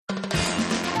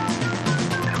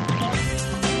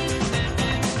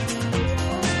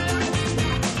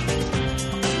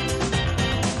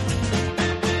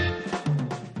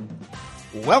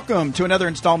Welcome to another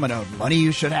installment of Money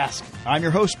You Should Ask. I'm your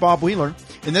host, Bob Wheeler.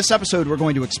 In this episode, we're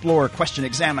going to explore, question,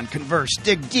 examine, converse,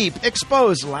 dig deep,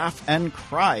 expose, laugh, and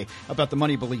cry about the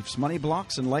money beliefs, money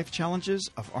blocks, and life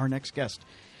challenges of our next guest.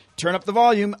 Turn up the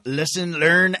volume, listen,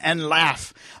 learn, and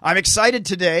laugh. I'm excited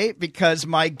today because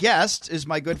my guest is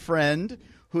my good friend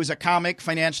who's a comic,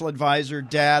 financial advisor,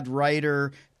 dad,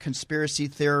 writer, conspiracy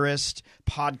theorist,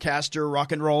 podcaster,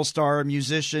 rock and roll star,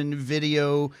 musician,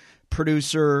 video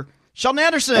producer, Sheldon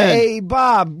Anderson. Hey,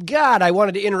 Bob. God, I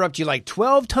wanted to interrupt you like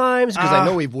 12 times because I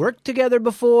know we've worked together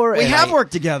before. We have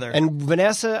worked together. And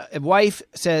Vanessa, wife,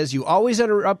 says you always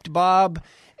interrupt Bob.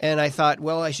 And I thought,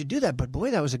 well, I should do that. But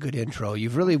boy, that was a good intro.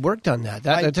 You've really worked on that.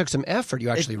 That took some effort. You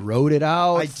actually wrote it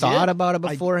out, thought about it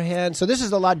beforehand. So this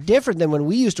is a lot different than when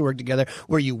we used to work together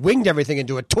where you winged everything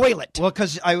into a toilet. Well,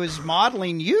 because I was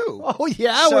modeling you. Oh,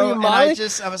 yeah? So, were you modeling?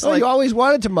 I was like, you always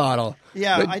wanted to model.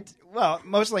 Yeah, but, well,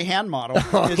 mostly hand model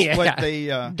is what they...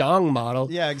 Dong model.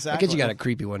 Yeah, exactly. I guess you got a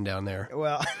creepy one down there.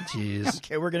 Well, jeez.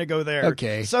 Okay, we're going to go there.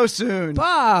 Okay. So soon.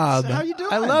 Bob. So how you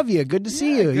doing? I love you. Good to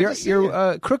see you.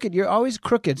 You're crooked. You're always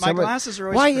crooked. My glasses are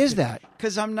always Why crooked. Is that?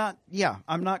 Because I'm not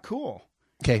cool.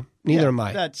 Okay, neither am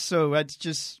I. That's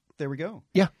just, there we go.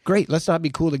 Yeah, great. Let's not be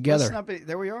cool together.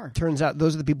 There we are. Turns out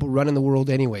those are the people running the world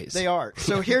anyways. They are.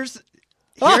 So here's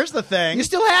the thing. You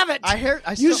still have it.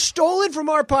 You stole it from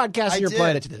our podcast and you're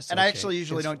applying it to this. And I actually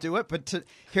usually don't do it, but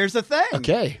here's the thing.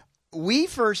 Okay. We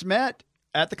first met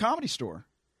at the Comedy Store,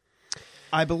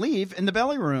 I believe, in the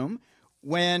Belly Room,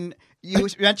 when you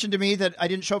mentioned to me that I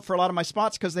didn't show up for a lot of my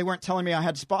spots because they weren't telling me I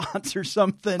had spots or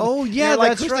something. Oh, yeah, You're like,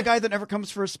 that's who's right. the guy that never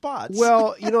comes for his spots?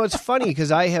 Well, it's funny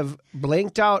because I have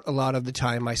blanked out a lot of the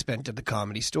time I spent at the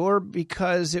Comedy Store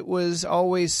because it was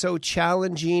always so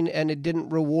challenging and it didn't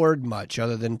reward much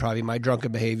other than probably my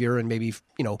drunken behavior and maybe,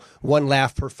 one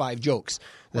laugh per 5 jokes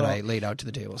that I laid out to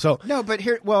the table. So no, but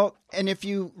and if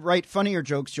you write funnier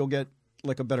jokes, you'll get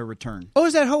like a better return. Oh,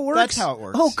 is that how it works? That's how it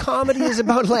works. Oh, comedy is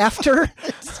about laughter?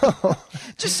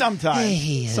 Just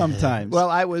sometimes. Sometimes. Well,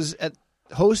 I was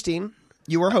hosting.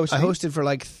 You were hosting. I hosted for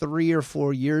like 3 or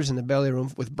 4 years in the Belly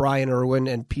Room with Brian Irwin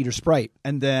and Peter Sprite.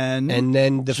 And then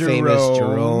the famous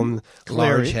Jerome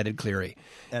Large-Headed Cleary.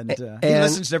 And he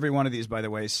listens to every one of these, by the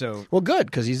way. So well, good,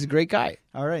 because he's a great guy.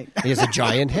 All right. He has a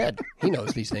giant head. He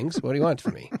knows these things. What do you want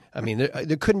from me? I mean,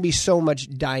 there couldn't be so much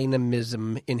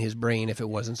dynamism in his brain if it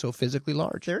wasn't so physically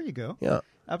large. There you go. Yeah,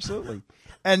 absolutely.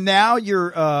 And now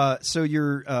you're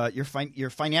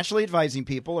financially advising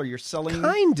people, or you're selling.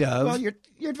 Kind of. Well, you're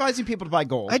advising people to buy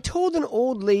gold. I told an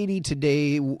old lady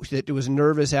today that was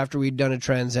nervous after we'd done a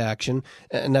transaction,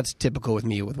 and that's typical with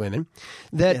me with women.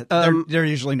 That they're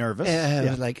usually nervous.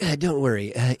 I was like, don't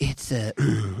worry, it's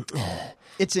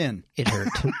in. It hurt.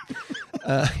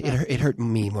 It hurt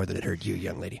me more than it hurt you,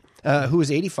 young lady, who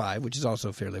was 85, which is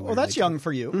also fairly weird. Well, that's young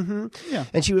for you. Mm-hmm. Yeah.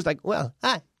 And she was like, well,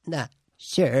 I'm not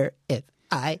sure if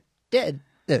I did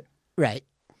the right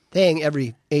thing.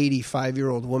 Every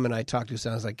 85-year-old woman I talk to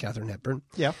sounds like Katharine Hepburn.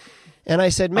 Yeah. And I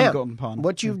said, ma'am, Golden Pond.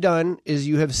 what you've done is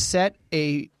you have set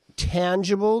a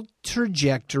tangible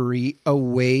trajectory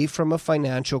away from a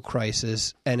financial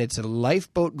crisis, and it's a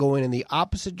lifeboat going in the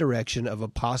opposite direction of a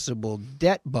possible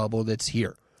debt bubble that's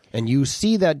here. And you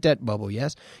see that debt bubble,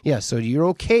 yes? Yes, so you're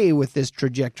okay with this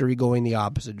trajectory going the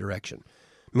opposite direction,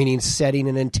 meaning setting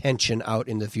an intention out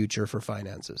in the future for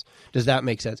finances. Does that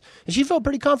make sense? And she felt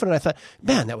pretty confident. I thought,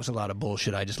 man, that was a lot of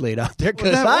bullshit I just laid out there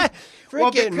because I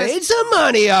made some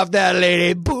money off that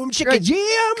lady. Boom, chicka, yeah,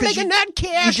 I'm making that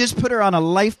cash. You just put her on a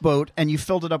lifeboat and you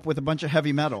filled it up with a bunch of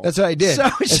heavy metal. That's what I did. So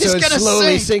she's going to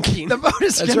slowly sink. sinking. The boat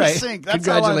is going to sink. That's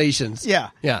Congratulations. Yeah.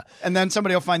 Yeah. And then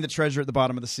somebody will find the treasure at the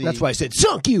bottom of the sea. That's why I said,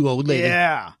 sunk you, old lady.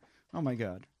 Yeah. Oh, my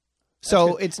God.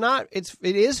 So it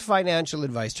is financial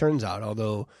advice, turns out,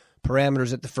 although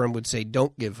parameters at the firm would say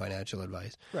don't give financial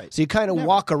advice. Right. So you kind of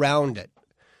walk around it.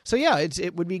 So yeah,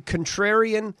 it would be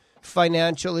contrarian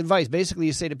financial advice. Basically,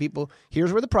 you say to people,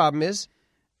 here's where the problem is.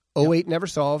 08 never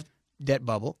solved, debt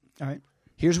bubble. All right.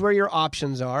 Here's where your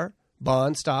options are.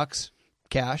 Bonds, stocks,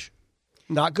 cash.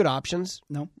 Not good options.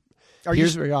 No.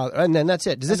 And then that's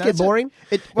it. Does this get boring?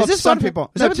 Is this some people?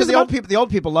 The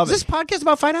old people love it. Is this podcast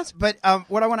about finance? But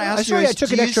what I want to ask you is,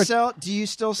 do you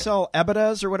still sell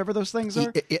EBITDAs or whatever those things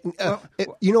are?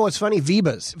 You know what's funny?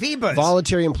 VEBAs.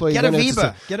 Voluntary employee benefits.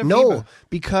 Get a No, VEBA.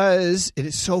 because it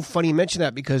is so funny you mention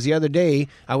that, because the other day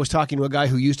I was talking to a guy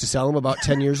who used to sell them about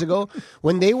 10 years ago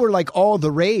when they were like all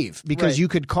the rave because you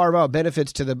could carve out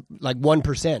benefits to the like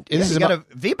 1%. You got a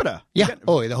VEBA. Yeah.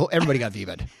 Everybody got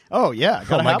VEBA'd. Oh, yeah.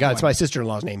 Oh, my God. It's my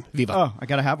sister-in-law's name, Viva. Oh, I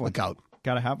got to have one. Look out.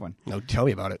 Got to have one. No, tell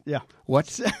me about it. Yeah. What?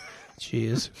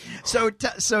 Jeez.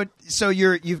 So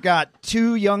you've got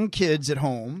 2 young kids at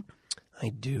home. I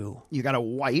do. You got a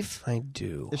wife. I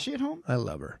do. Is she at home? I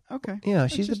love her. Okay. Yeah,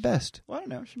 she's the best. Well, I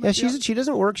don't know. She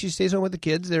doesn't work. She stays home with the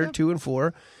kids. They're 2 and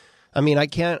 4. I mean, I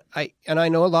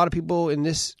know a lot of people in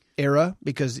this era,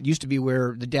 because it used to be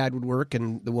where the dad would work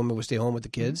and the woman would stay home with the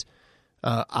kids.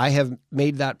 I have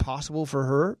made that possible for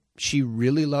her. She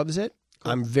really loves it.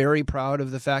 Cool. I'm very proud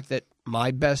of the fact that my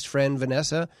best friend,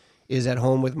 Vanessa, is at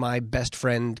home with my best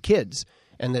friend kids,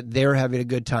 and that they're having a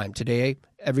good time. Today,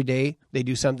 every day, they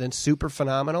do something super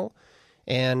phenomenal,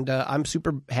 and I'm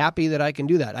super happy that I can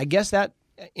do that. I guess that,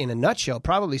 in a nutshell,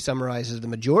 probably summarizes the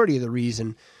majority of the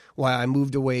reason why I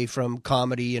moved away from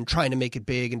comedy and trying to make it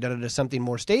big and to something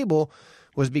more stable,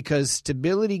 was because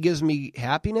stability gives me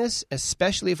happiness,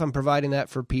 especially if I'm providing that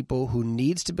for people who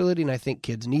need stability, and I think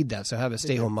kids need that. So have a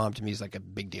stay-home mom to me is like a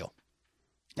big deal.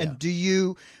 And do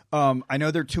you, I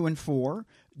know they're 2 and 4,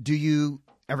 do you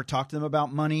ever talk to them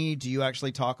about money? Do you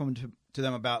actually talk to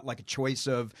them about like a choice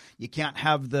of, you can't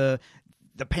have the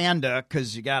panda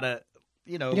because you got to,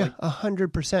 Yeah,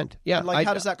 100%. Yeah. Like,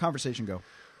 how does that conversation go?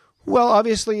 Well,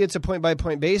 obviously, it's a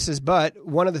point-by-point basis, but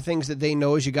one of the things that they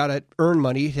know is you got to earn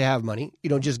money to have money. You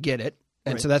don't just get it.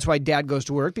 And so that's why Dad goes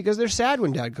to work, because they're sad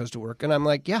when Dad goes to work. And I'm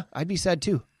like, yeah, I'd be sad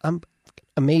too. I'm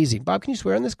amazing. Bob, can you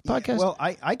swear on this podcast? Yeah, well,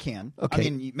 I can. Okay. I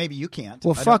mean, maybe you can't.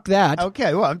 Well, fuck that.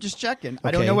 Okay, well, I'm just checking. Okay.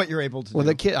 I don't know what you're able to do.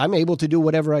 Well, I'm able to do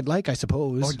whatever I'd like, I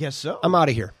suppose. Oh, I guess so. I'm out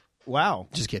of here. Wow.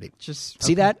 Just kidding. Just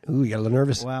see that? Ooh, you got a little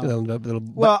nervous. Wow. A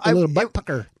little butt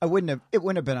pucker. It wouldn't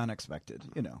have been unexpected,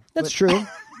 That's true.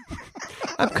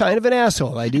 I'm kind of an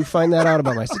asshole. I do find that out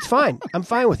about myself. It's fine. I'm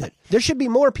fine with it. There should be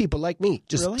more people like me,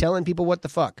 just telling people what the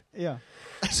fuck. Yeah.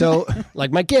 So,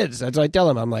 like my kids, that's what I tell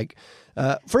them. I'm like,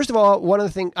 first of all, one of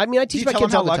the things, I teach my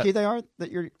kids how lucky they are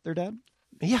that you're their dad?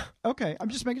 Yeah. Okay. I'm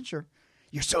just making sure.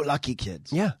 You're so lucky,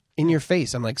 kids. Yeah. In your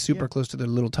face. I'm like super close to their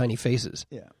little tiny faces.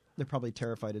 Yeah. They're probably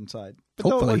terrified inside. But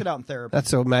Hopefully. they'll work it out in therapy. That's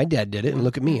how my dad did it, and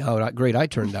look at me, how great I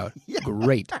turned out.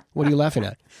 Great. What are you laughing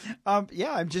at? I'm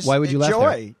just... Why would you laugh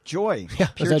there? Joy. Yeah.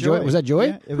 Was that joy? Was that joy?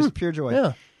 Yeah, it was pure joy.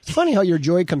 Yeah. It's funny how your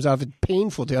joy comes off as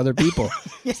painful to other people.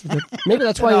 Maybe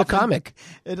that's why you're a comic.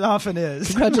 It often is.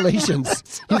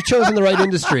 Congratulations. You've chosen the right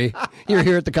industry. You're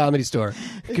here at the Comedy Store.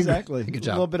 Exactly. Good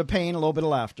job. A little bit of pain, a little bit of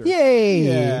laughter. Yay.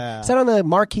 Yeah. Is that on the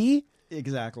marquee?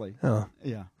 Exactly. Oh.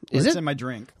 Yeah. Is it's it? in my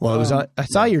drink. Well, it was I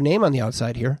saw your name on the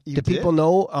outside here. Do people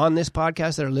know on this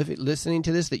podcast that are listening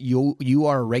to this that you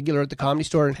are a regular at the Comedy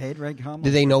Store? Paid reg comedy.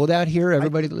 Do they know that here?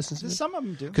 Everybody that listens to this? Some of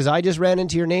them do. Because I just ran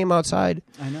into your name outside.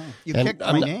 I know. You kicked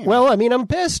my name. Well, I'm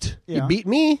pissed. Yeah. You beat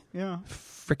me. Yeah.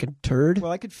 Frickin' turd.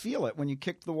 Well, I could feel it when you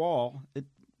kicked the wall. It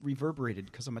reverberated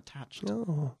because I'm attached to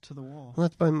the wall. Well,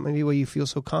 that's maybe why you feel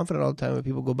so confident all the time when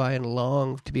people go by and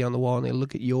long to be on the wall and they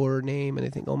look at your name and they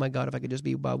think, oh my God, if I could just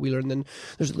be Bob Wheeler. And then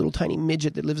there's a little tiny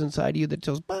midget that lives inside of you that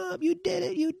tells, Bob, you did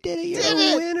it, you're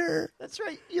a winner. That's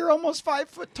right. You're almost 5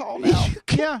 foot tall now. You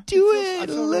can do it.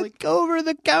 Look over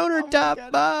the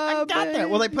countertop, Bob. I got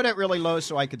that. Well, they put it really low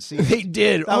so I could see it. They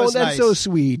did. That's nice. So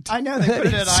sweet. I know. They put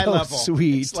it at eye so level.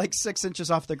 Sweet. It's like 6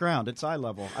 inches off the ground. It's eye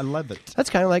level. I love it.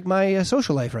 That's kind of like my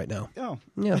social life right now. Oh.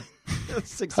 Yeah.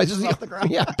 6 inches off the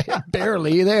ground. Yeah,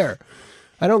 barely there.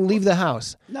 I don't leave the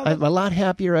house. No, I'm a lot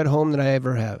happier at home than I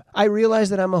ever have. I realize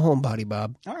that I'm a homebody,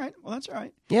 Bob. All right. Well, that's all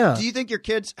right. Yeah. Do you think your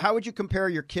kids, how would you compare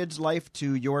your kids' life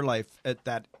to your life at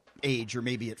that age, or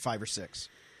maybe at 5 or 6?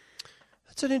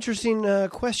 That's an interesting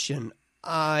question.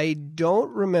 I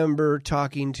don't remember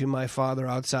talking to my father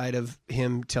outside of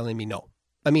him telling me no.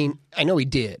 I mean, I know he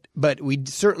did, but we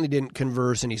certainly didn't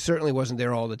converse, and he certainly wasn't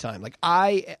there all the time. Like,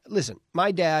 listen,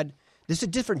 my dad, this is a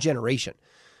different generation.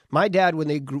 My dad, when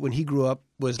he grew up,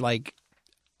 was like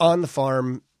on the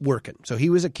farm working. So he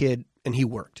was a kid and he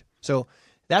worked. So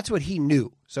that's what he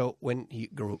knew. So when he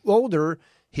grew older,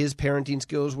 his parenting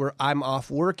skills were, I'm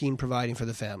off working, providing for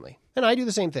the family. And I do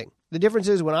the same thing. The difference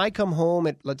is when I come home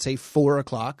at, let's say, 4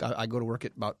 o'clock, I go to work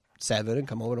at about 7 and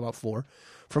come home at about 4.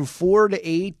 From 4 to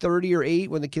 8:30 or 8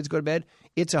 when the kids go to bed,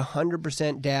 it's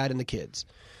 100% dad and the kids.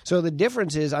 So the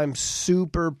difference is I'm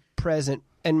super present,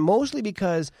 and mostly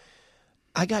because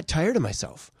I got tired of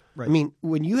myself. Right. I mean,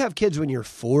 when you have kids when you're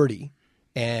 40,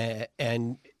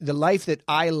 and the life that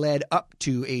I led up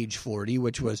to age 40,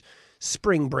 which was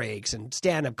spring breaks and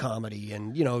stand-up comedy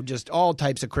and, just all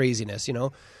types of craziness,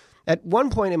 At one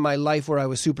point in my life where I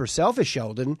was super selfish,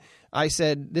 Sheldon, I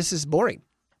said, this is boring.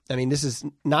 I mean, this is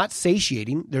not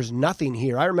satiating. There's nothing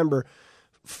here. I remember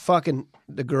fucking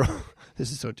the girl.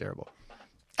 This is so terrible.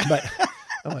 But,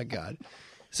 oh my God.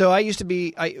 So I used to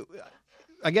be,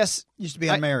 I guess Used to be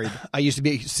unmarried. I used to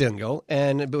be single,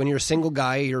 but when you're a single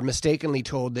guy, you're mistakenly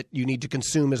told that you need to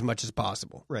consume as much as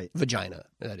possible. Right. Vagina,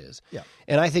 that is. Yeah.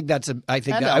 And I think that's and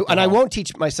alcohol. I won't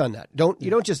teach my son that.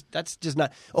 That's just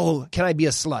not, oh, can I be a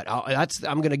slut?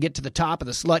 I'm going to get to the top of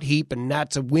the slut heap and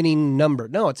that's a winning number.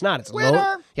 No, it's not. It's Winner.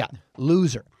 low. Yeah.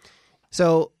 Loser.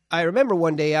 So I remember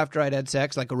one day after I'd had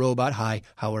sex, like a robot, hi,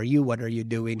 how are you? What are you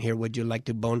doing here? Would you like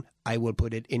to bone? I will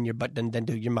put it in your butt and then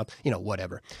do your mouth.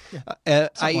 Whatever. Yeah.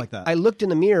 Something like that. I looked in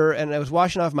the mirror and I was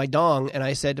washing off my dong and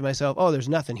I said to myself, oh, there's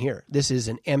nothing here. This is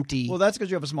an empty. Well, that's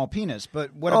because you have a small penis.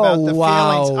 But what about the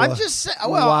feelings? I'm just saying.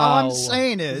 Well, all I'm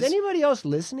saying is anybody else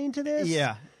listening to this?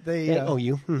 Yeah.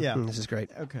 You? Yeah. This is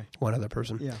great. Okay. One other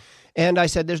person. Yeah. And I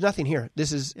said, there's nothing here.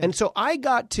 This is, and so I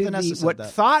got to what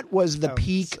thought was the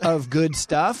peak of good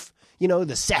stuff,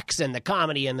 the sex and the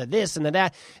comedy and the this and the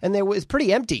that, and it was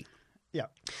pretty empty. Yeah.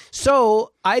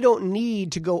 So I don't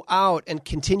need to go out and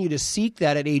continue to seek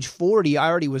that at age 40. I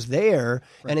already was there.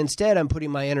 Right. And instead I'm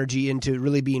putting my energy into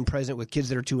really being present with kids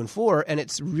that are 2 and 4. And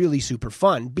it's really super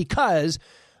fun because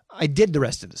I did the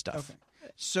rest of the stuff. Okay.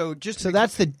 So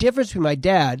that's the difference between my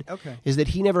dad. Okay. Is that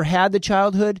he never had the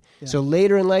childhood. Yeah. So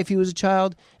later in life he was a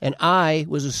child, and I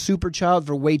was a super child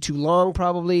for way too long,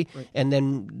 probably, right. And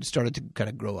then started to kind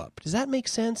of grow up. Does that make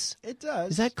sense? It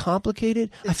does. Is that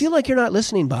complicated? I feel like you're not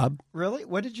listening, Bob. Really?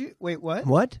 Wait, what?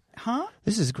 What? Huh?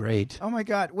 This is great. Oh my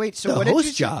God! Wait. So the what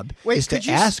host's job is to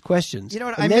ask questions. You know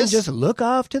what? And then just look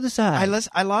off to the side.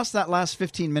 I lost that last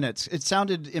 15 minutes. It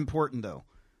sounded important though.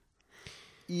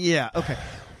 Yeah. Okay.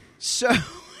 So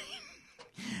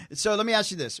let me ask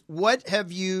you this. What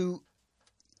have you,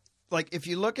 like, if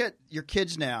you look at your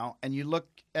kids now and you look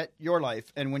at your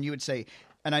life and when you would say,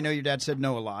 and I know your dad said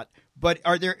no a lot, but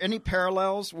are there any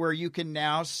parallels where you can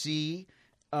now see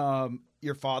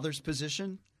your father's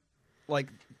position? Like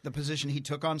the position he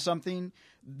took on something,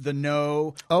 the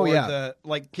no. Oh, yeah.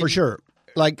 For sure.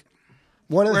 Like,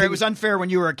 where it was unfair when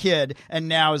you were a kid, and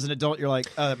now as an adult, you're like,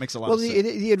 oh, that makes a lot of sense. Well,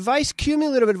 the advice,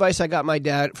 cumulative advice I got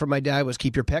from my dad was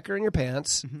keep your pecker in your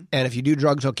pants, and if you do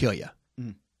drugs, I'll kill you.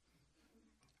 Mm-hmm.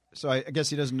 So I guess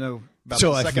he doesn't know about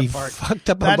the second part. Fucked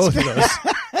up on both of those.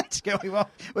 That's good.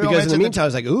 Because in the meantime, I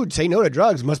was like, ooh, say no to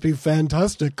drugs must be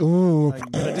fantastic. Ooh. I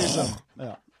gotta do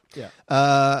something.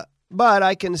 Yeah. But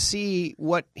I can see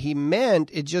what he meant.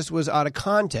 It just was out of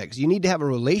context. You need to have a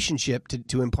relationship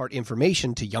to impart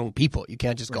information to young people. You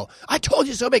can't just go, I told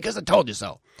you so because I told you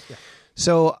so. Yeah.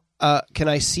 So can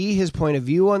I see his point of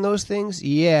view on those things?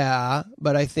 Yeah,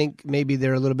 but I think maybe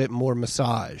they're a little bit more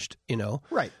massaged,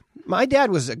 Right. My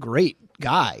dad was a great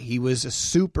guy. He was a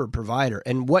super provider.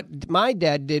 And what my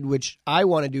dad did, which I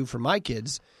want to do for my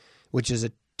kids, which is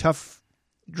a tough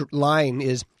line,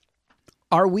 is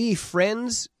are we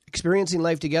friends experiencing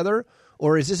life together,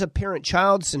 or is this a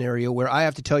parent-child scenario where I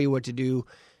have to tell you what to do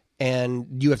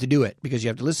and you have to do it because you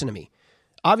have to listen to me?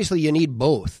 Obviously, you need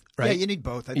both, right? Yeah, you need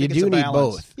both. I think you do need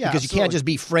both because absolutely. You can't just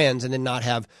be friends and then not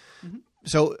have. Mm-hmm.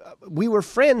 So we were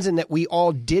friends in that we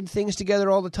all did things together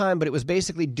all the time, but it was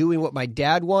basically doing what my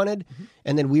dad wanted,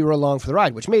 and then we were along for the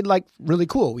ride, which made like really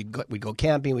cool. We'd go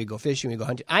camping, we'd go fishing, we'd go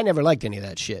hunting. I never liked any of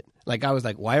that shit. Like I was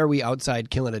like, why are we outside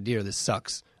killing a deer? This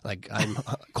sucks. Like I'm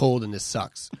cold and this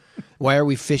sucks. Why are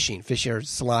we fishing? Fish are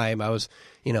slime. I was,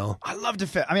 I love to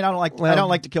fish. I mean, I don't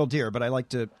like to kill deer, but I like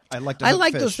to. I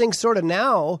like those things sort of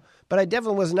now, but I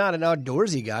definitely was not an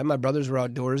outdoorsy guy. My brothers were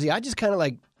outdoorsy. I just kind of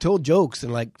like told jokes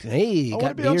and like, hey,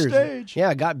 got beers. On stage.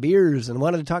 Yeah, got beers and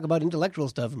wanted to talk about intellectual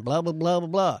stuff and blah blah blah blah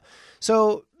blah.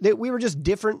 So we were just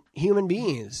different human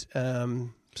beings.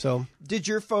 So did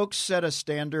your folks set a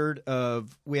standard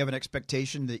of we have an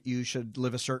expectation that you should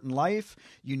live a certain life,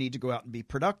 you need to go out and be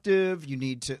productive, you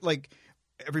need to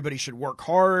everybody should work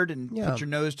hard and put your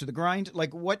nose to the grind?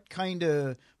 Like what kind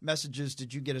of messages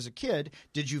did you get as a kid?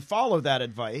 Did you follow that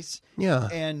advice? Yeah.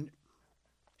 And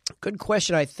good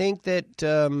question. I think that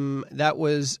that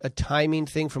was a timing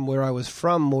thing from where I was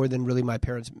from more than really my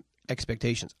parents'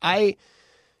 expectations. I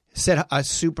set a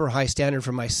super high standard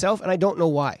for myself and I don't know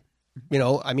why.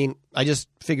 I just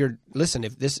figured, listen,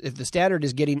 if the standard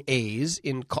is getting A's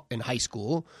in high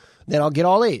school, then I'll get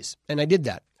all A's. And I did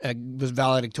that. I was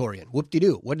valedictorian.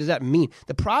 Whoop-de-doo. What does that mean?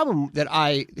 The problem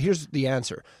here's the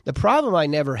answer. The problem I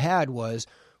never had was,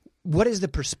 what is the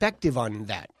perspective on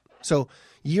that? So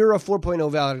you're a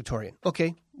 4.0 valedictorian.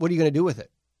 Okay, what are you going to do with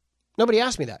it? Nobody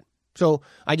asked me that. So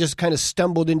I just kind of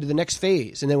stumbled into the next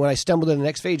phase. And then when I stumbled into the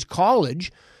next phase,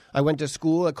 college, I went to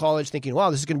school at college thinking,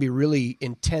 wow, this is going to be really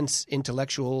intense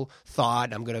intellectual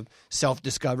thought. I'm going to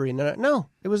self-discovery. And no,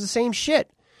 it was the same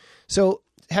shit. So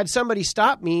had somebody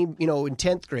stopped me, in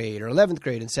 10th grade or 11th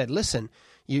grade and said, listen,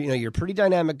 you're a pretty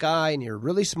dynamic guy and you're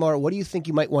really smart. What do you think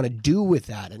you might want to do with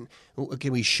that? And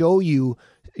can we show you,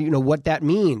 what that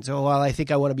means? Oh, well, I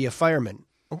think I want to be a fireman.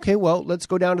 Okay, well, let's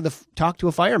go down to talk to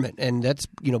a fireman, and that's,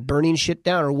 burning shit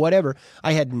down or whatever.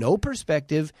 I had no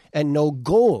perspective and no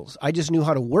goals. I just knew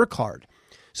how to work hard.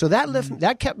 So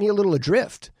that kept me a little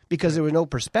adrift because there was no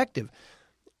perspective.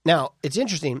 Now, it's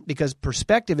interesting because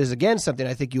perspective is, again, something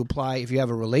I think you apply if you have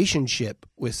a relationship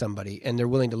with somebody and they're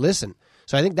willing to listen.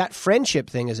 So I think that friendship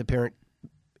thing as a parent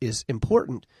is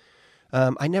important.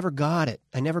 I never got it.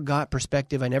 I never got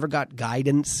perspective. I never got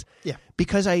guidance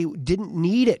because I didn't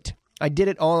need it. I did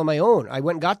it all on my own. I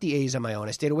went and got the A's on my own.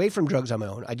 I stayed away from drugs on my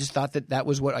own. I just thought that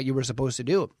was what you were supposed to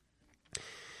do.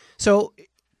 So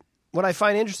what I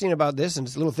find interesting about this, and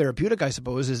it's a little therapeutic, I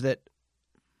suppose, is that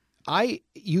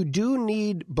you do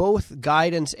need both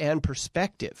guidance and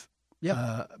perspective.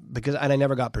 Yeah. And I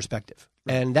never got perspective.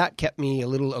 Right. And that kept me a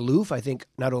little aloof, I think,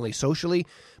 not only socially,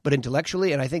 but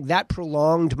intellectually. And I think that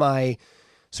prolonged my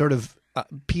sort of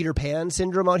Peter Pan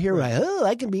syndrome out here. Right. Where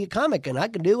I can be a comic and I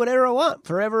can do whatever I want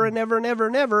forever and ever and ever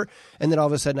and ever. And then all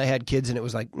of a sudden I had kids and it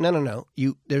was like, no.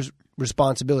 There's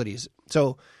responsibilities.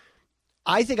 So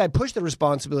I think I pushed the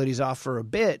responsibilities off for a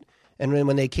bit. And then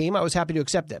when they came, I was happy to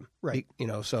accept them. Right.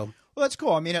 So. Well, that's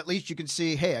cool. I mean, at least you can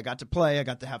see, hey, I got to play. I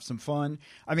got to have some fun.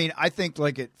 I mean, I think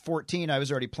like at 14, I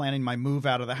was already planning my move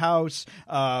out of the house.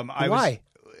 Why?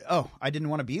 I didn't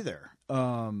want to be there.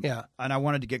 And I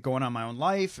wanted to get going on my own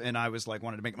life, and I was like,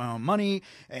 wanted to make my own money,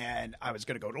 and I was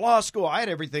going to go to law school. I had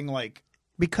everything like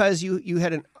because you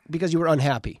were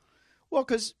unhappy. Well,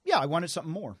 because I wanted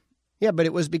something more. Yeah, but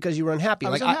it was because you were unhappy. I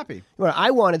was unhappy.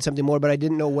 I wanted something more, but I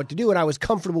didn't know what to do, and I was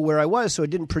comfortable where I was, so it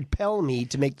didn't propel me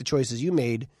to make the choices you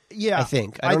made. Yeah, I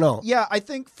think. I don't know. Yeah, I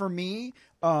think for me,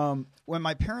 when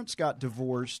my parents got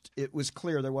divorced, it was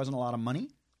clear there wasn't a lot of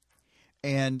money,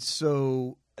 and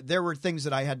so there were things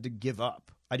that I had to give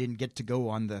up. I didn't get to go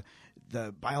on the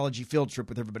biology field trip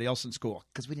with everybody else in school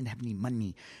because we didn't have any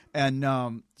money. And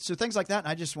so things like that. And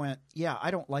I just went, I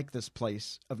don't like this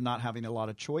place of not having a lot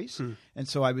of choice. And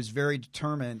so I was very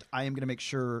determined. I am going to make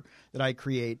sure that I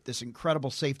create this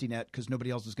incredible safety net because nobody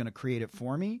else is going to create it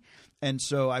for me. And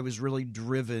so I was really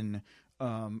driven,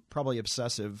 probably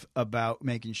obsessive about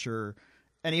making sure.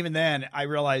 And even then, I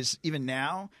realized even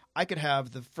now, I could have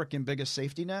the freaking biggest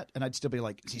safety net, and I'd still be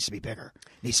like, it needs to be bigger.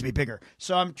 It needs to be bigger.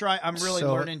 So I'm really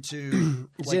learning to.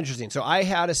 It's interesting. So I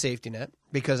had a safety net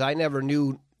because I never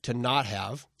knew to not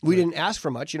have. We didn't ask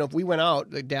for much. If we went out,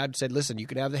 Dad said, listen, you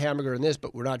can have the hamburger and this,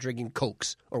 but we're not drinking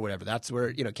Cokes or whatever. That's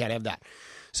where, can't have that.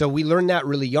 So we learned that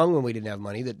really young when we didn't have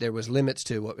money, that there was limits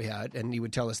to what we had, and he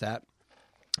would tell us that.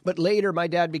 But later, my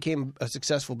dad became a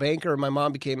successful banker, and my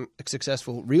mom became a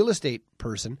successful real estate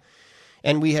person.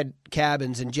 And we had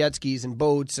cabins and jet skis and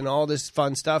boats and all this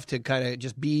fun stuff to kind of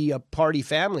just be a party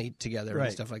family together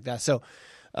and stuff like that. So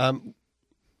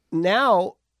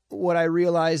now what I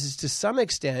realize is to some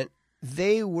extent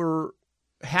they were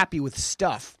happy with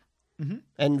stuff. Mm-hmm.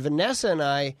 And Vanessa and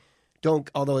I don't,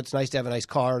 although it's nice to have a nice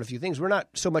car and a few things, we're not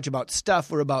so much about stuff,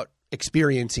 we're about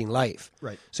experiencing life.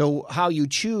 Right. So how you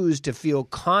choose to feel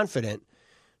confident,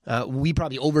 we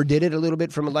probably overdid it a little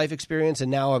bit from a life experience, and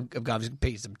now I've got to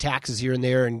pay some taxes here and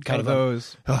there and kind of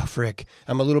those.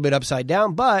 I'm a little bit upside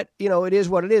down, but it is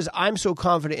what it is. I'm so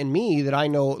confident in me that I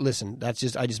know, listen, I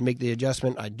just make the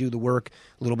adjustment. I do the work,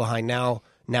 a little behind now.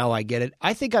 Now I get it.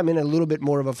 I think I'm in a little bit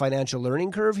more of a financial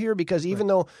learning curve here because even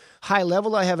though high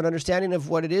level I have an understanding of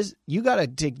what it is, you got to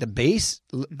take the base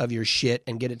of your shit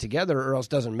and get it together, or else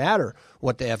it doesn't matter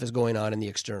what the F is going on in the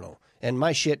external. And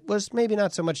my shit was maybe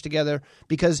not so much together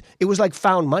because it was like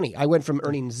found money. I went from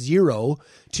earning zero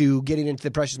to getting into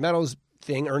the precious metals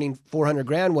thing, earning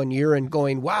 $400,000 one year and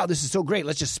going, wow, this is so great.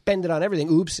 Let's just spend it on everything.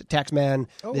 Oops, tax man,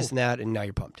 this and that, and now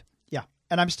you're pumped. Yeah,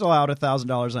 and I'm still out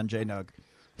 $1,000 on JNUG.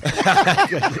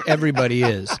 Everybody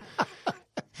is.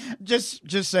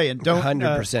 Just saying. Don't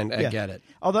 100%. I get it.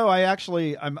 Although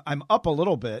I'm up a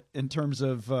little bit in terms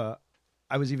of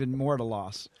I was even more at a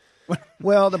loss.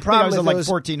 Well, the problem is I was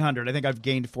at like 1,400. I think I've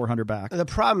gained 400 back. The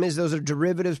problem is those are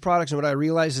derivatives products, and what I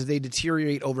realize is they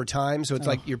deteriorate over time. So it's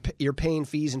like you're paying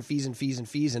fees and fees and fees and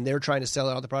fees, and they're trying to sell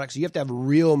out the products. So you have to have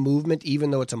real movement, even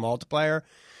though it's a multiplier.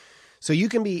 So you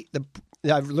can be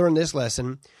I've learned this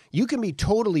lesson. You can be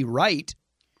totally right.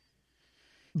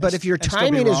 But if your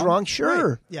timing is wrong, sure.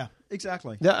 Right. Yeah,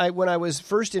 exactly. When I was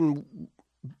first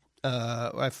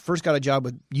I first got a job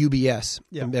with UBS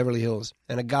in Beverly Hills,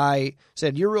 and a guy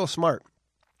said, "You're real smart.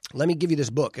 Let me give you this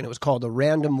book." And it was called A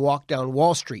Random Walk Down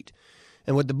Wall Street.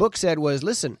 And what the book said was,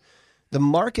 listen, the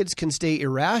markets can stay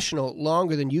irrational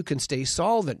longer than you can stay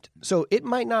solvent. So it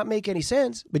might not make any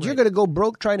sense, but you're going to go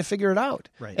broke trying to figure it out.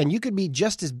 Right. And you could be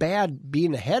just as bad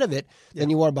being ahead of it than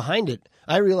you are behind it.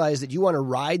 I realize that you want to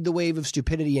ride the wave of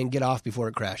stupidity and get off before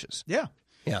it crashes. Yeah.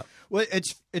 Yeah. Well,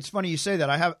 it's funny you say that.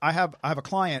 I have a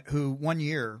client who 1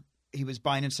 year he was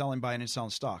buying and selling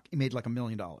stock. He made like $1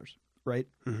 million, right?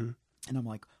 Mm-hmm. And I'm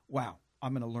like, wow,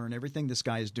 I'm going to learn everything this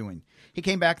guy is doing. He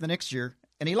came back the next year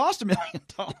and he lost $1 million.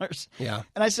 Yeah.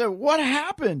 And I said, what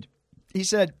happened? He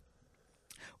said,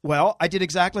 well, I did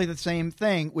exactly the same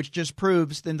thing, which just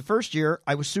proves that in the first year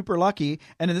I was super lucky.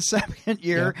 And in the second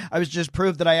year, I was just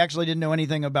proved that I actually didn't know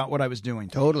anything about what I was doing.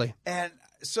 Totally. And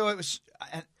so it was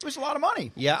a lot of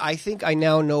money. Yeah, I think I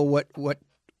now know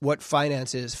what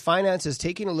finance is. Finance is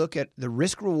taking a look at the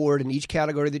risk reward in each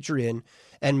category that you're in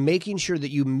and making sure that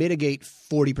you mitigate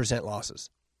 40% losses.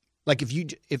 Like if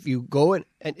you go and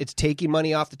it's taking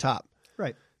money off the top.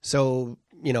 Right. So,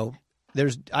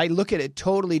 I look at it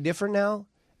totally different now,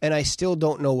 and I still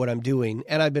don't know what I'm doing.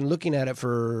 And I've been looking at it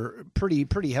for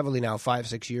pretty heavily now,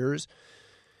 5-6 years.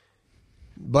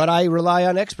 But I rely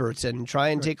on experts and try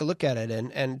and take a look at it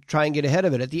and try and get ahead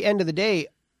of it. At the end of the day,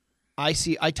 I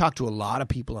talk to a lot of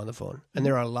people on the phone, and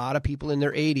there are a lot of people in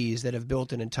their 80s that have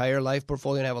built an entire life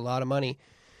portfolio and have a lot of money,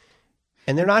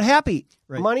 and they're not happy.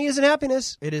 Right. Money isn't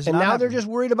happiness. It is and not now happiness. They're just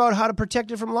worried about how to protect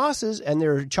it from losses, and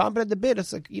they're chomping at the bit.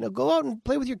 It's like, go out and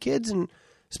play with your kids and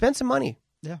spend some money.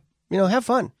 Yeah. Have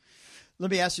fun.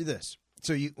 Let me ask you this.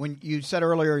 So when you said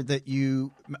earlier that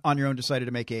you, on your own, decided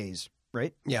to make A's,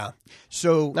 right? Yeah.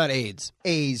 So not AIDS.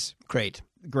 A's. Great.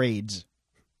 Grades.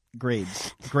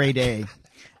 Grade A.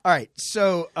 All right.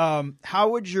 So how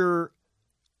would your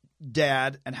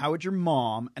dad and how would your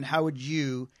mom and how would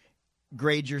you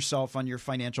grade yourself on your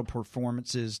financial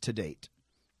performances to date?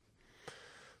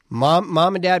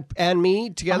 Mom and dad and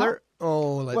me together?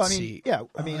 Oh, let's see. Yeah.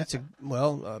 I mean,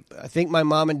 I think my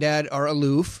mom and dad are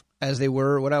aloof, as they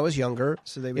were when I was younger.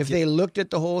 So they looked at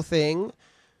the whole thing,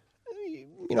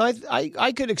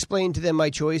 I could explain to them my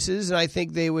choices, and I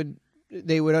think they would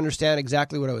understand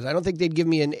exactly what I was. I don't think they'd give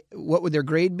me what would their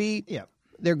grade be? Yeah.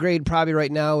 Their grade probably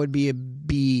right now would be a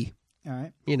B. All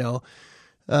right.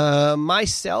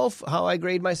 Myself, how I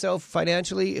grade myself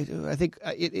financially, I think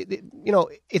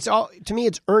it's all, to me,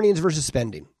 it's earnings versus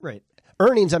spending. Right.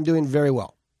 Earnings, I'm doing very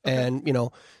well. Okay. And,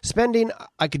 spending,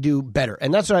 I could do better.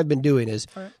 And that's what I've been doing is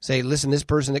say, listen, this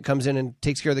person that comes in and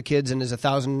takes care of the kids and is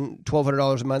 $1,000,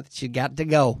 $1,200 a month, she got to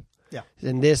go. Yeah.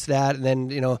 And this, that, and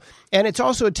then, and it's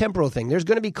also a temporal thing. There's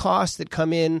going to be costs that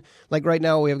come in. Like right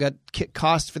now, we have got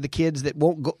costs for the kids that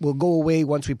will go away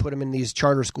once we put them in these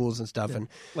charter schools and stuff. Yeah. And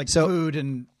like food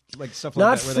and like stuff like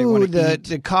not that. Not food,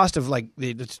 the cost of like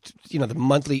the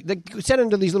monthly, send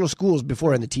them to these little schools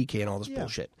before in the TK and all this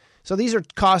bullshit. So these are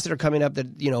costs that are coming up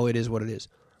that, it is what it is.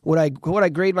 What I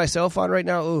grade myself on right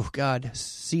now, oh God,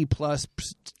 C+,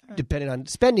 depending on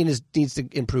spending needs to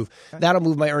improve. Okay. That'll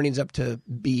move my earnings up to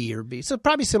B or B. So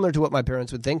probably similar to what my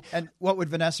parents would think. And what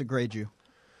would Vanessa grade you?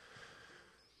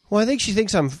 Well, I think she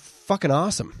thinks I'm fucking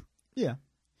awesome. Yeah.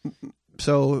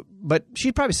 So, but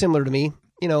she's probably similar to me,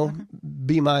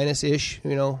 B- ish,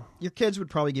 Your kids would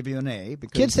probably give you an A.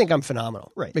 Because kids think I'm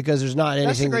phenomenal. Right. Because there's not anything.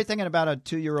 That's the great thing about a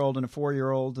 2-year-old and a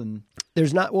 4-year-old. And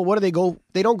there's not, well, what do they go?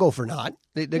 They don't go for naught.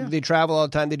 They travel all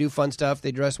the time. They do fun stuff.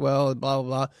 They dress well, blah,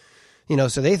 blah, blah.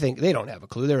 So they think they don't have a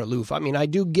clue. They're aloof. I mean, I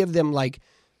do give them like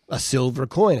a silver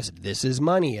coin. I said, this is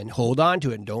money and hold on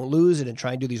to it and don't lose it and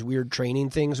try and do these weird training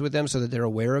things with them so that they're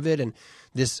aware of it. And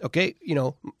this,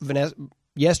 Vanessa,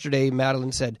 yesterday,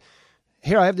 Madeline said,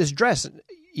 here, I have this dress.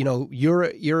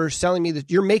 You're selling me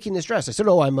that you're making this dress. I said,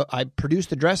 no, I produced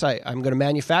the dress. I'm going to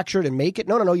manufacture it and make it.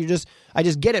 No, I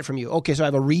just get it from you. Okay, so I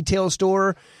have a retail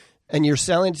store and you're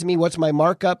selling it to me. What's my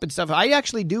markup and stuff? I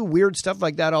actually do weird stuff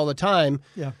like that all the time.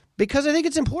 Yeah. Because I think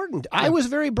it's important. Yeah. I was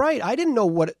very bright. I didn't know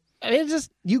what.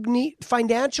 You need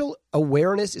financial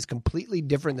awareness is completely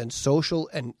different than social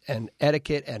and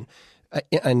etiquette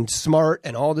and smart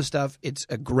and all this stuff. It's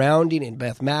a grounding in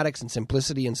mathematics and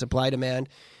simplicity and supply demand,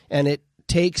 and it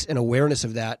takes an awareness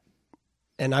of that.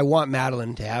 And I want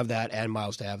Madeline to have that and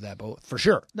Miles to have that both, for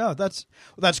sure. No, that's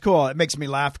cool. It makes me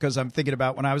laugh because I'm thinking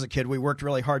about when I was a kid, we worked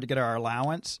really hard to get our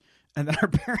allowance. And then our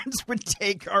parents would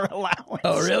take our allowance.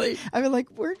 Oh, really? I mean, like,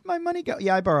 where'd my money go?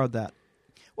 Yeah, I borrowed that.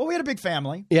 Well, we had a big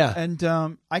family. Yeah. And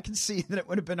I can see that it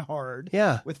would have been hard.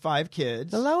 Yeah. With 5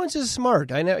 kids. Allowance is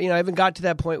smart. I know. I haven't got to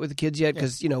that point with the kids yet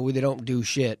because they don't do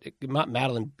shit.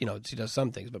 Madeline, she does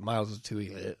some things, but Miles is too.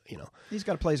 He's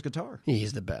got to play his guitar.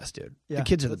 He's the best, dude. Yeah, the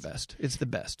kids are the best. It's the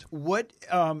best. What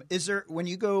is there when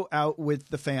you go out with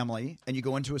the family and you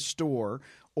go into a store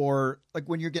or like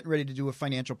when you're getting ready to do a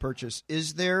financial purchase?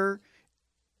 Is there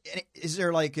is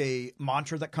there like a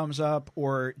mantra that comes up,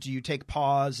 or do you take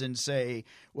pause and say,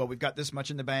 well, we've got this much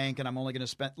in the bank and I'm only going to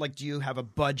spend, like, do you have a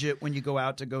budget when you go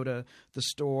out to go to the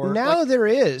store? Now there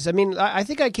is. I mean, I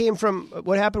think I came from,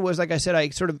 what happened was, like I said, I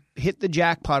sort of hit the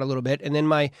jackpot a little bit, and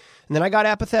then I got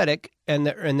apathetic, and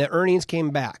the earnings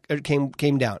came back, or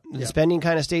came down. The spending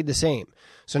kind of stayed the same.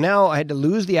 So now I had to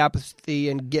lose the apathy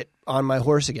and get on my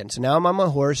horse again. So now I'm on my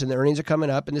horse, and the earnings are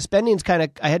coming up, and the spending's kind of,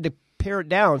 I had to pare it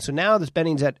down. So now the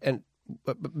spending's at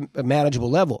a manageable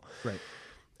level.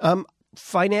 Right.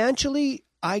 Financially,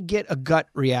 I get a gut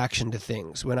reaction to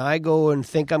things. When I go and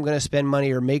think I'm going to spend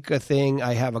money or make a thing,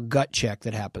 I have a gut check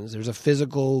that happens. There's a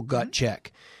physical gut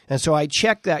check. And so I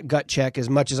check that gut check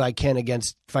as much as I can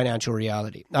against financial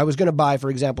reality. I was going to buy, for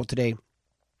example, today,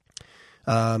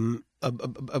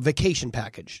 a vacation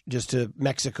package just to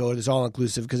Mexico. It was all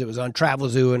inclusive because it was on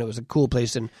Travelzoo and it was a cool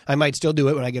place, and I might still do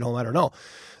it when I get home. I don't know.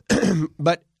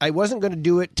 But I wasn't going to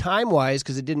do it time-wise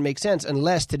because it didn't make sense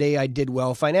unless today I did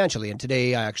well financially, and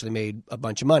today I actually made a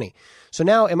bunch of money. So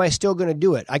now am I still going to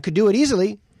do it? I could do it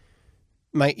easily.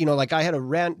 Like I had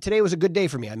today was a good day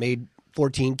for me. I made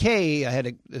 $14K. I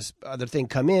had this other thing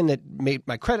come in that made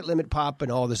my credit limit pop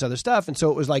and all this other stuff. And so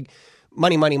it was like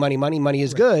money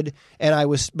is good.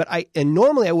 And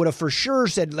normally I would have for sure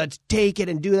said, let's take it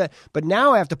and do that. But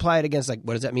now I have to apply it against, like,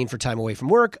 what does that mean for time away from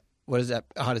work? What is that?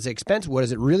 How does it expense? What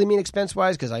does it really mean expense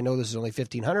wise? Because I know this is only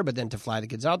 $1,500, but then to fly the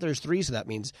kids out there's $3, so that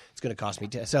means it's going to cost me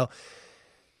 $10. So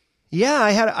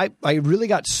yeah, I really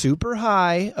got super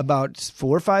high about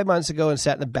 4 or 5 months ago and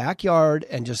sat in the backyard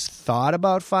and just thought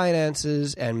about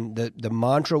finances. And the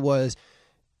mantra was,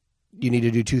 you need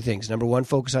to do two things. Number one,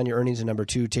 focus on your earnings, and number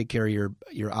two, take care of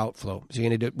your outflow. So you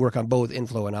need to work on both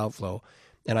inflow and outflow.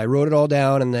 And I wrote it all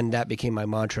down, and then that became my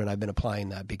mantra, and I've been applying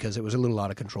that because it was a little out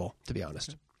of control, to be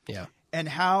honest. Yeah. And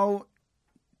how,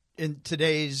 in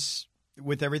today's,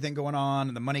 with everything going on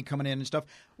and the money coming in and stuff,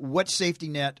 what safety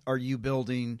net are you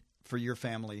building for your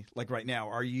family? Like right now,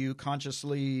 are you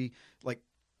consciously like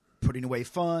putting away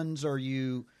funds? Are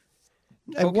you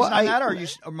focused on that? Or are you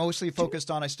mostly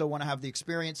focused on, I still want to have the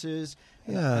experiences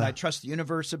and I trust the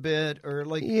universe a bit? Or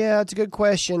like, yeah, it's a good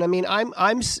question. I mean,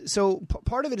 so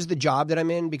part of it is the job that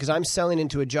I'm in, because I'm selling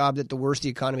into a job that the worse the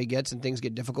economy gets and things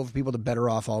get difficult for people, the better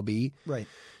off I'll be. Right.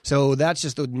 So that's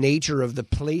just the nature of the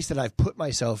place that I've put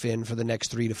myself in for the next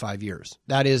 3 to 5 years.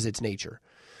 That is its nature.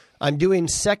 I'm doing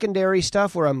secondary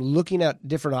stuff where I'm looking at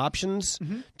different options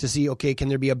to see, okay, can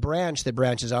there be a branch that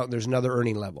branches out and there's another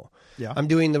earning level? Yeah. I'm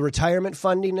doing the retirement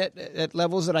funding at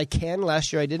levels that I can.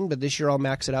 Last year I didn't, but this year I'll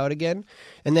max it out again.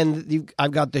 And then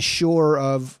I've got the shore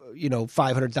of,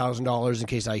 $500,000 in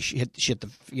case I shit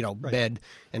the bed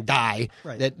and die,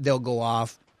 that they'll go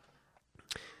off.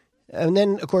 And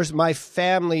then, of course, my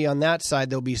family on that side,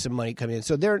 there'll be some money coming in.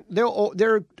 So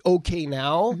they're okay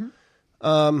now.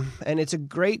 And it's a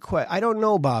great question. I don't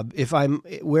know, Bob, if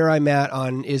where I'm at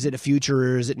on, is it a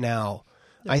future or is it now?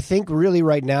 Yeah. I think really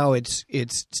right now it's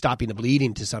stopping the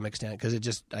bleeding to some extent,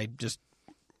 because I just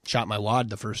shot my wad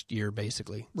the first year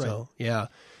basically. Right. So yeah,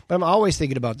 but I'm always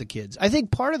thinking about the kids. I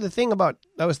think part of the thing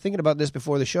I was thinking about this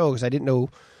before the show because I didn't know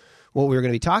what we were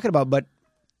going to be talking about, but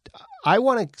I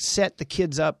want to set the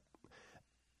kids up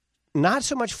not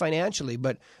so much financially,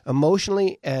 but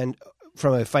emotionally and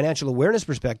from a financial awareness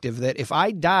perspective, that if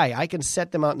I die, I can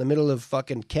set them out in the middle of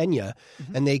fucking Kenya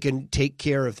and they can take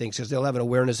care of things because they'll have an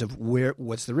awareness of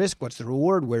what's the risk, what's the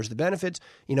reward, where's the benefits.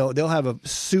 They'll have a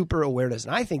super awareness.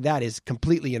 And I think that is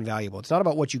completely invaluable. It's not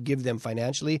about what you give them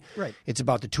financially. Right. It's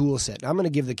about the tool set. I'm going to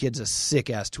give the kids a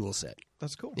sick-ass tool set.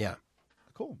 That's cool. Yeah.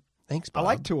 Cool. Thanks, Bob. I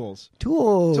like tools.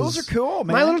 Tools are cool,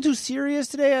 man. Am I a little too serious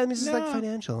today? I mean, this is like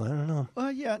financial. I don't know.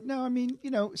 Yeah. No, I mean,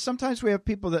 sometimes we have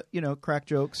people that, crack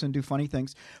jokes and do funny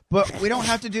things, but we don't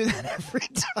have to do that every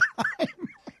time.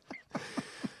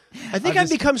 I think I've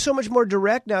become so much more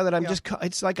direct now that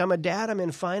it's like I'm a dad, I'm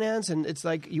in finance, and it's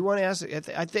like you want to ask,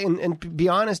 I think, and to be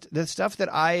honest, the stuff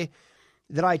that I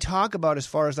talk about as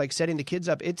far as like setting the kids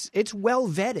up, it's well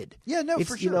vetted. Yeah, no,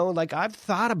 for sure. Like I've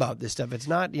thought about this stuff. It's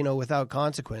not, without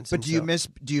consequence. But do you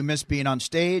miss being on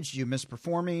stage? Do you miss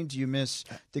performing? Do you miss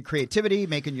the creativity,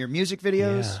 making your music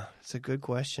videos? Yeah, it's a good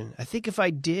question. I think if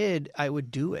I did, I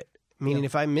would do it. Meaning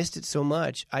if I missed it so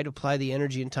much, I'd apply the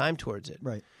energy and time towards it.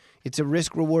 Right. It's a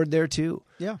risk reward there too.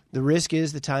 Yeah. The risk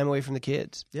is the time away from the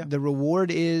kids. Yeah. The reward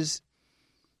is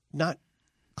not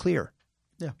clear.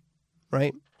 Yeah.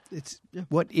 Right?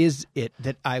 What is it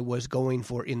that I was going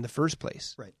for in the first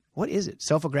place? Right. What is it?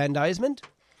 Self-aggrandizement?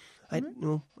 I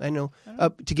know.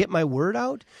 To get my word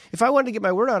out? If I wanted to get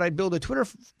my word out, I'd build a Twitter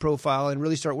profile and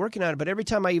really start working on it. But every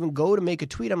time I even go to make a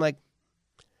tweet, I'm like,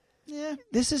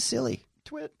 this is silly.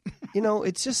 twit.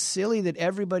 It's just silly that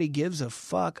everybody gives a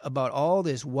fuck about all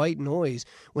this white noise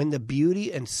when the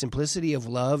beauty and simplicity of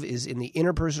love is in the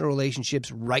interpersonal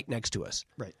relationships right next to us.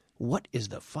 Right. What is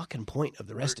the fucking point of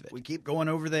the rest of it? We keep going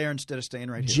over there instead of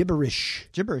staying right here.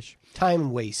 Gibberish.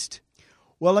 Time waste.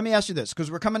 Well, let me ask you this,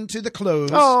 because we're coming to the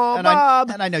close. Oh, and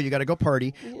Bob. I know you got to go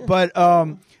party, but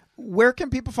where can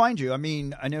people find you? I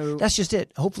mean, I know... That's just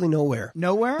it. Hopefully nowhere.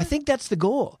 Nowhere? I think that's the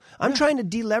goal. I'm trying to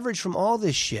deleverage from all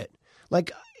this shit.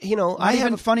 Like, I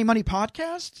have a Funny Money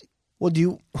podcast. Well,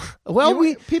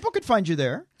 people could find you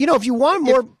there. If you want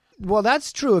more, well,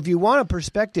 that's true. If you want a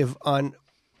perspective on,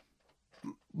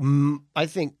 I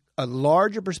think a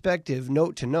larger perspective,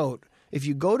 note to note, if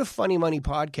you go to Funny Money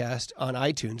Podcast on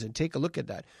iTunes and take a look at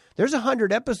that, there's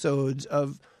 100 episodes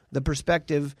of the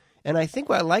perspective. And I think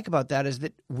what I like about that is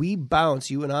that we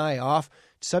bounce, you and I, off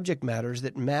subject matters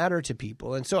that matter to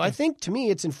people. And so I think, to me,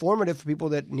 it's informative for people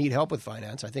that need help with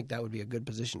finance. I think that would be a good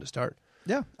position to start.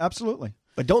 Yeah, absolutely.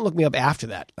 But don't look me up after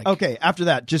that. Okay, after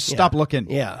that, just stop looking.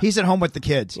 Yeah. He's at home with the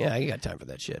kids. Yeah, you got time for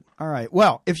that shit. All right.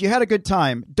 Well, if you had a good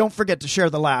time, don't forget to share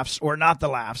the laughs or not the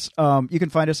laughs. You can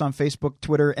find us on Facebook,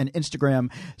 Twitter, and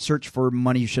Instagram. Search for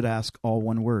Money You Should Ask, all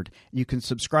one word. You can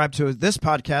subscribe to this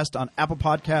podcast on Apple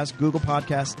Podcasts, Google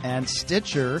Podcasts, and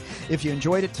Stitcher. If you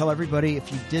enjoyed it, tell everybody. If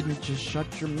you didn't, just shut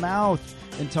your mouth.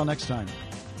 Until next time.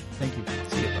 Thank you.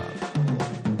 See you, Bob.